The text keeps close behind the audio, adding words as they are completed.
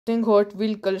Think Hot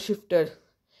Wheel color shifter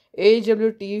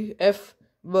AWTF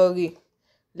buggy.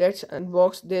 Let's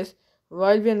unbox this.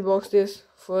 While we unbox this,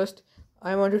 first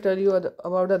I want to tell you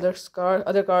about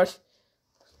other cars.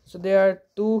 So there are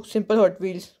two simple Hot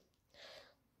Wheels.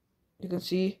 You can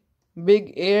see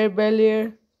big air bel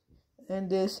air and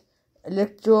this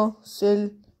electro cell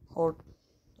hot.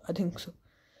 I think so.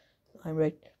 I'm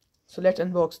right. So let's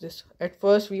unbox this. At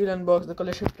first we will unbox the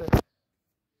color shifter.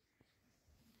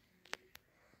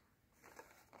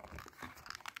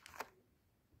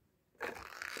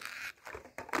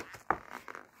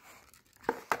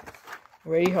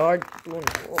 Very hard to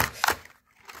unbox.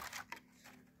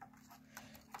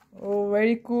 Oh,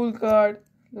 very cool card.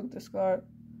 Look this card.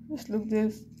 Just look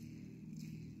this.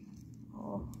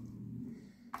 Oh.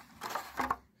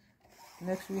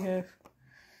 Next we have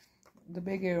the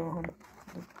big air one.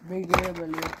 The big air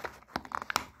balloon.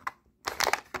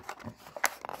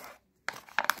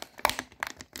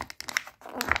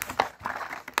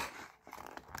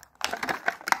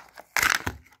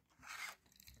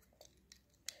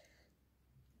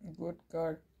 Good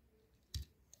card.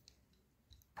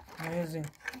 Amazing.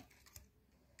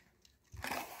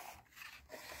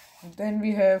 Then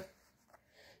we have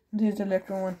this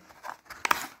electro one.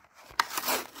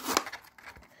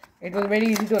 It was very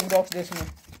easy to unbox this one.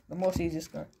 The most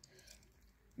easiest card.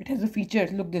 It has the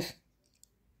features. Look this.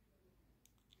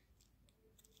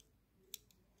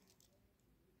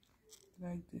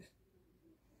 Like this.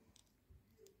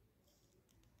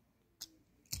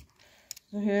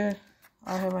 So here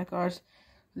I have my cards.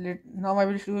 Now I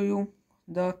will show you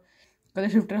the color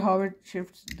shifter, how it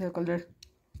shifts the color.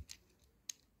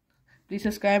 Please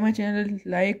subscribe my channel,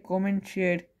 like, comment,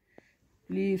 share.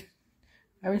 Please.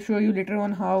 I will show you later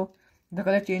on how the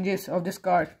color changes of this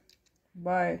card.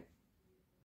 Bye.